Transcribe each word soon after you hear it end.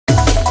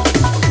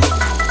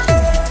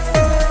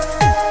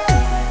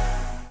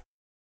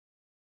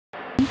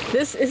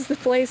this is the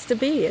place to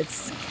be.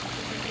 It's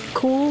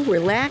cool,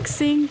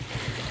 relaxing.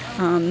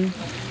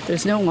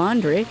 There's no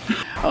laundry.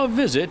 A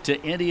visit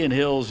to Indian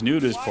Hills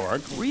Nudist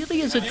Park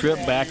really is a trip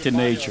back to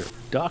nature.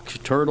 Ducks,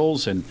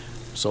 turtles, and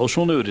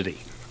social nudity.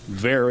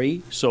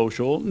 Very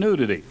social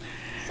nudity.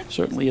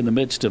 Certainly in the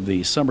midst of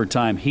the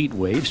summertime heat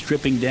wave,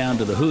 stripping down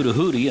to the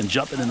hootie and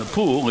jumping in the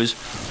pool is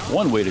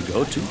one way to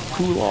go to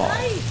cool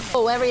off.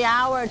 Oh, every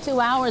hour or 2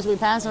 hours we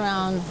pass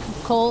around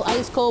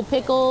ice cold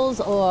pickles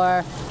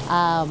or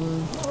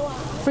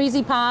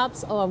freezy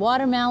pops or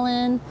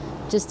watermelon,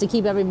 just to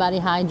keep everybody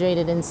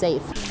hydrated and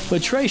safe.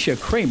 Patricia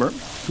Kramer,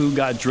 who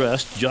got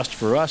dressed just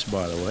for us,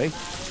 by the way,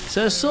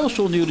 says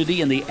social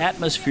nudity and the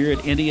atmosphere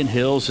at Indian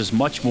Hills is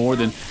much more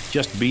than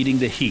just beating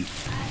the heat.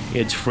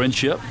 It's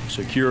friendship,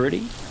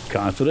 security,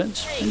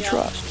 confidence, and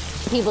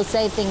trust. People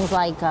say things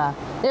like,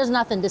 there's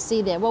nothing to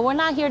see there. Well, we're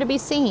not here to be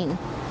seen.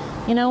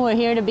 You know, we're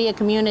here to be a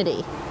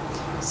community.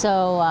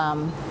 So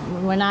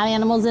we're not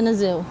animals in a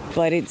zoo.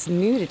 But it's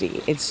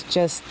nudity. It's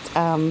just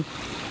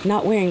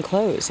not wearing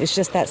clothes. It's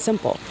just that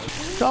simple.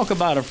 Talk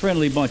about a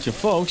friendly bunch of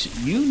folks.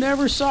 You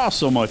never saw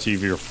so much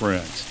of your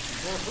friends.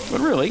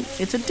 But really,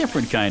 it's a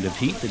different kind of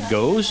heat that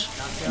goes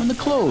when the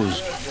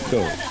clothes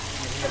go.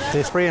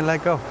 Just free and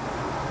let go.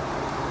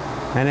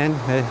 And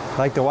then,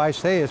 like the wife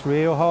says, it's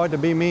real hard to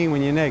be mean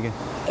when you're naked.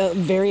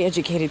 Very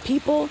educated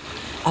people,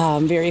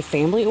 very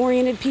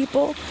family-oriented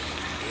people.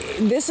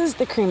 This is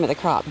the cream of the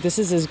crop. This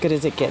is as good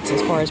as it gets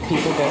as far as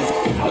people go.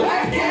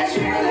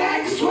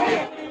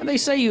 And they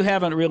say you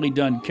haven't really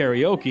done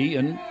karaoke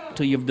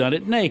until you've done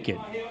it naked.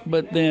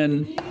 But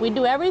then... We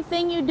do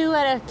everything you do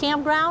at a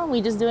campground,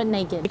 we just do it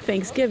naked.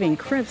 Thanksgiving,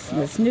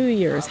 Christmas, New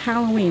Year's,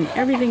 Halloween,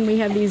 everything. We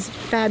have these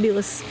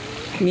fabulous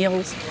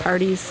meals,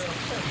 parties.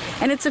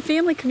 And it's a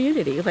family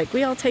community. Like,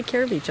 we all take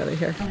care of each other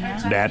here.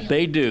 That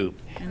they do.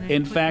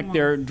 In fact,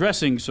 they're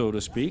dressing, so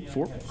to speak,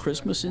 for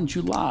Christmas in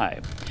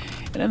July.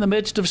 And in the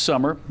midst of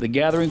summer, the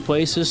gathering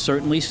place is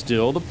certainly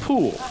still the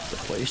pool, the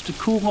place to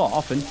cool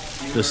off, and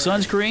the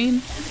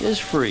sunscreen is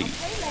free.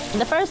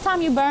 The first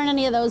time you burn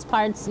any of those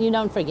parts, you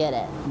don't forget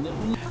it.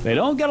 They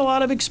don't get a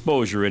lot of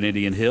exposure in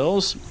Indian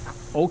Hills.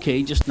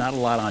 Okay, just not a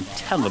lot on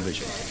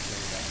television.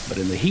 But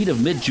in the heat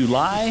of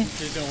mid-July,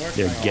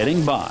 they're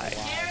getting by.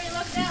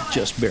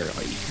 Just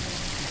barely.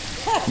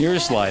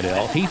 Here's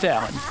Slidell, Heath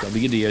Allen,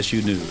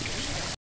 WDSU News.